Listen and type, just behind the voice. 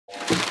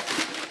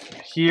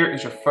Here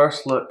is your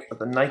first look at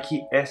the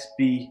Nike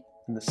SB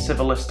in the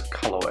Civilist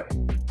colorway.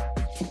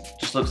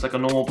 Just looks like a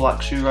normal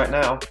black shoe right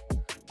now.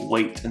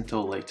 Wait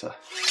until later.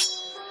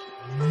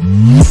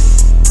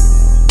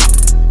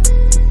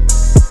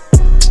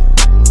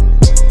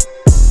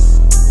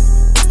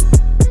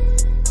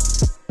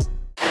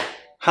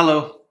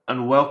 Hello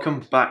and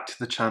welcome back to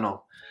the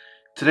channel.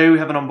 Today we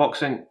have an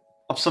unboxing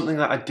of something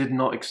that I did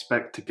not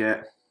expect to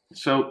get.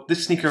 So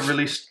this sneaker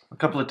released a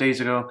couple of days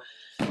ago,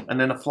 and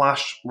then a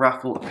flash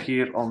raffle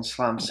appeared on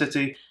Slam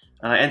City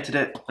and I entered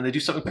it, and they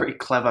do something pretty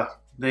clever.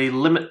 They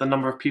limit the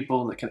number of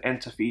people that can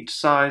enter for each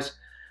size.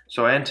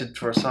 So I entered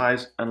for a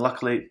size and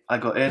luckily I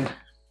got in.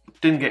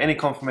 Didn't get any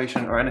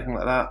confirmation or anything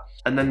like that.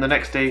 And then the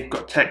next day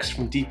got a text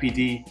from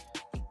DPD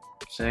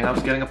saying I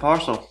was getting a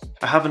parcel.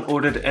 I haven't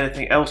ordered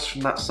anything else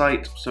from that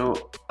site,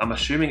 so I'm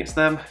assuming it's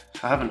them.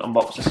 I haven't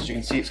unboxed this, as you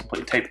can see, it's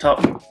completely taped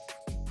up.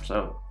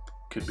 So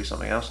could be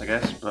something else, I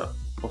guess, but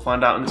we'll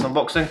find out in this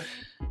unboxing.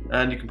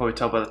 And you can probably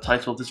tell by the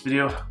title of this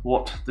video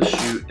what the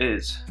shoe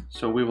is.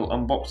 So we will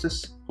unbox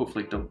this.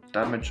 Hopefully don't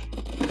damage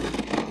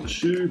the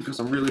shoe because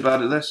I'm really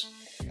bad at this.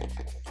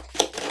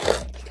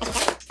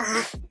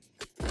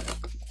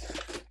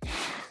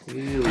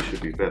 Really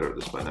should be better at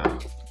this by now.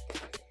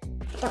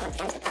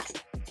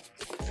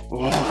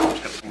 Oh,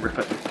 just rip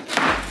it.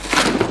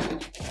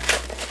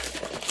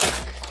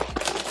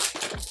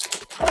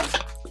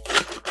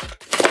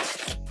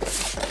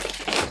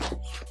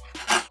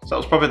 So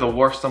that was probably the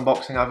worst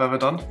unboxing I've ever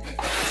done.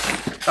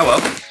 Oh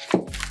well.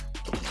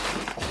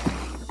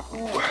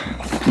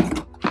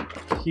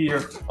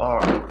 Here are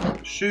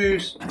the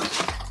shoes.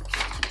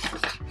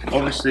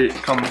 Obviously it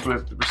comes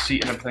with the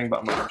receipt and everything, but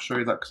I'm not going to show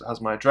you that because it has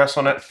my address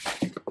on it.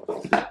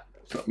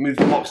 So move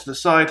the box to the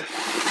side.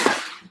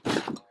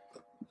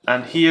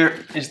 And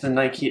here is the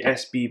Nike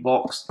SB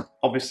box.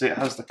 Obviously it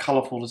has the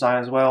colourful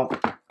design as well.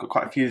 Got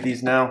quite a few of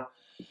these now.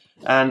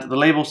 And the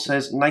label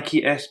says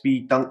Nike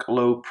SB Dunk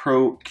Low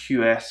Pro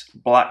QS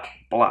Black,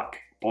 Black,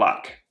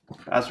 Black.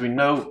 As we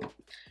know,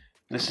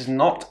 this is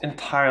not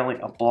entirely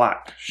a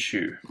black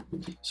shoe.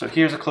 So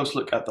here's a close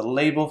look at the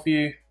label for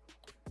you.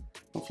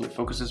 Hopefully it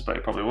focuses, but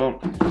it probably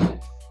won't.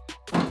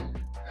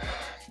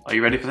 Are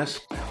you ready for this?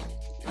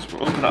 So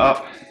we'll open it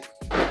up.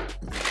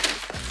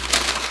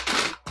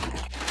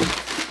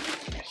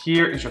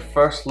 Here is your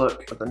first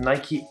look at the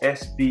Nike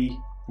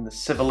SB in the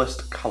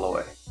Civilist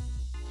colorway.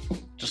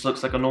 Just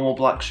looks like a normal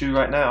black shoe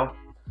right now.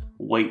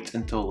 Wait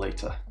until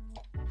later.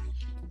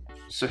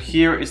 So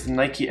here is the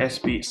Nike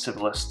SB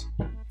Civilist.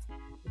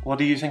 What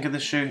do you think of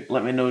this shoe?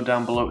 Let me know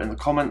down below in the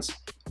comments.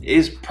 It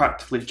is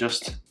practically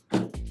just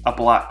a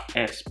black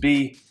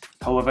SB.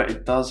 However,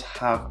 it does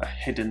have a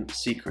hidden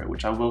secret,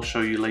 which I will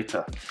show you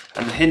later.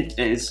 And the hint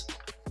is,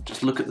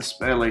 just look at the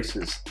spare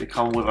laces. They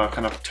come with a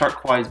kind of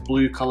turquoise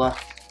blue color,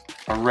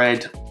 a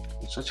red,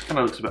 which actually kind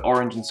of looks a bit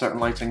orange in certain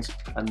lightings,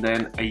 and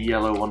then a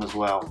yellow one as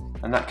well.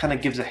 And that kind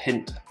of gives a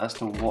hint as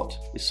to what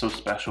is so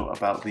special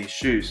about these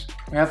shoes.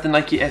 We have the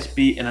Nike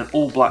SB in an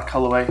all black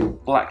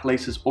colorway, black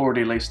laces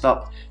already laced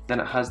up. Then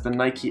it has the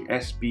Nike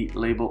SB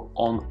label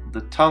on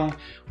the tongue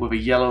with a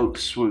yellow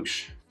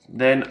swoosh.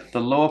 Then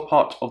the lower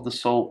part of the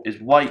sole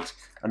is white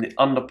and the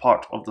under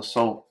part of the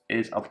sole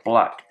is a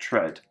black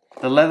tread.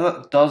 The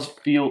leather does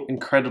feel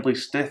incredibly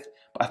stiff,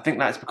 but I think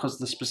that's because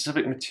the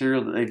specific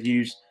material that they've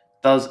used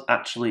does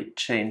actually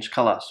change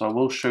color, so I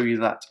will show you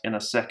that in a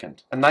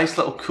second. A nice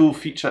little cool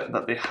feature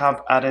that they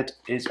have added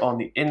is on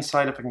the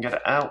inside, if I can get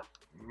it out,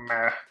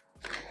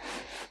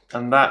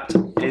 and that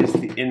is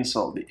the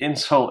insole. The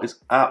insole is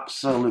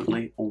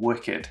absolutely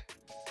wicked,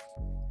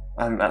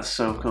 and that's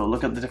so cool.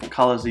 Look at the different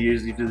colors they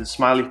use. They do the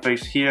smiley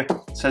face here,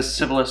 it says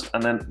Civilist,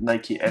 and then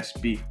Nike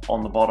SB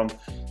on the bottom.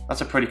 That's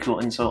a pretty cool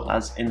insole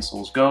as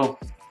insoles go,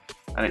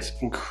 and it's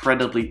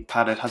incredibly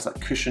padded, has that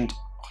cushioned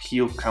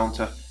heel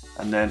counter,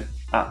 and then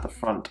at the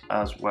front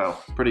as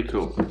well. Pretty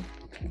cool.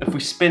 If we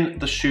spin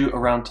the shoe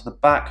around to the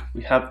back,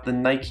 we have the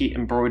Nike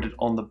embroidered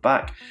on the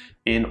back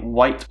in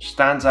white,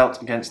 stands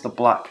out against the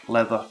black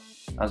leather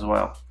as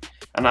well.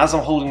 And as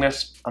I'm holding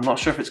this, I'm not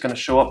sure if it's going to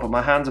show up, but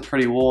my hands are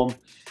pretty warm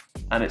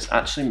and it's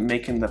actually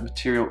making the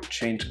material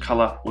change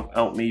color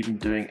without me even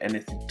doing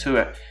anything to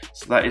it.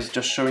 So that is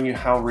just showing you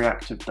how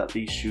reactive that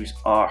these shoes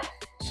are.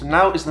 So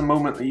now is the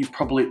moment that you've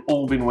probably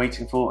all been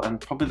waiting for,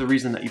 and probably the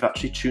reason that you've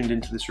actually tuned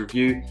into this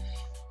review.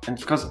 And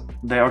it's because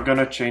they are going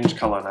to change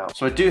color now.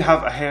 So I do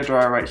have a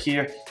hairdryer right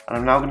here, and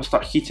I'm now going to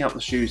start heating up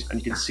the shoes, and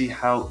you can see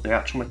how the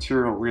actual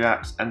material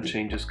reacts and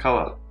changes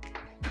color.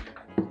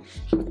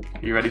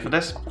 Are you ready for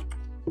this?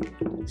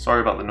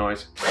 Sorry about the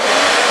noise.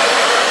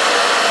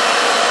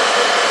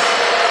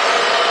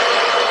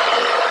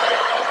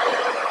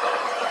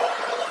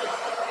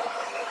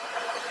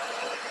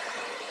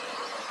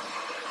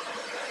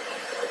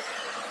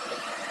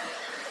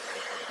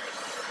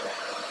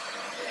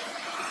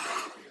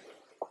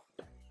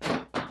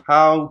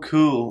 How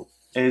cool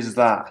is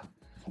that?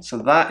 So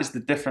that is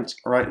the difference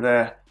right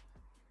there.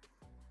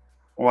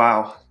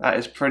 Wow, that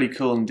is pretty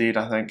cool indeed,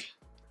 I think.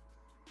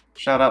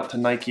 Shout out to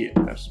Nike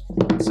and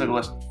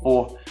Civilist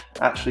for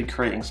actually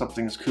creating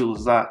something as cool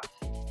as that.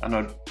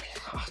 And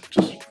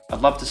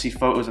I'd love to see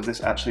photos of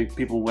this, actually,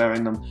 people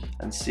wearing them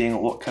and seeing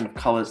what kind of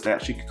colors they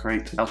actually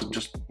create out of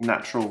just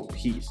natural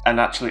heat and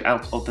actually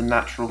out of the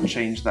natural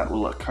change that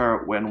will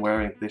occur when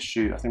wearing this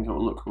shoe. I think it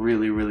will look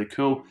really, really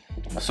cool.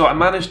 So I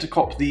managed to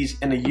cop these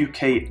in a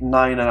UK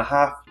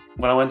 9.5.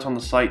 When I went on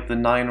the site, the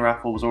 9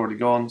 raffle was already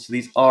gone, so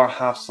these are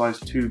half size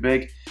too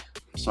big.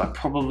 So I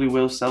probably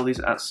will sell these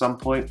at some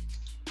point.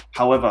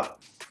 However,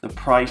 the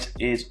price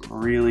is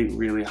really,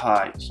 really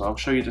high. So I'll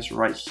show you this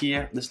right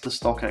here. This is the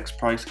StockX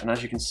price, and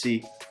as you can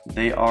see,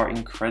 they are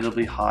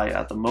incredibly high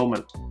at the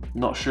moment.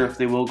 Not sure if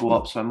they will go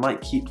up, so I might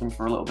keep them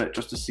for a little bit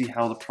just to see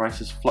how the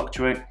prices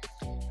fluctuate.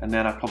 And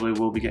then I probably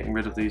will be getting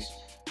rid of these,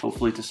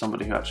 hopefully to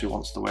somebody who actually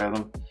wants to wear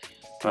them.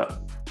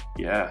 But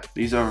yeah,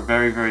 these are a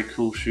very, very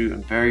cool shoe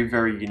and very,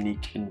 very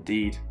unique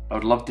indeed. I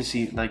would love to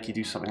see Nike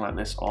do something like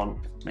this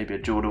on maybe a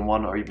Jordan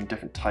 1 or even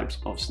different types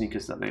of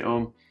sneakers that they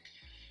own.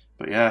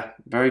 But yeah,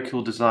 very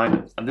cool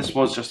design. And this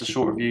was just a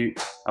short review.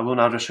 I will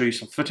now just show you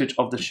some footage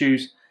of the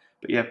shoes.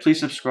 But yeah, please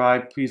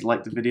subscribe, please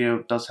like the video.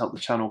 It does help the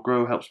channel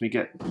grow, helps me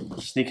get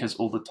sneakers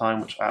all the time,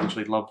 which I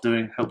actually love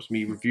doing. Helps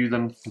me review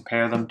them,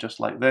 compare them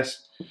just like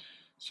this.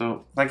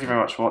 So thank you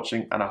very much for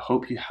watching, and I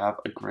hope you have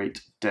a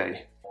great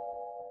day.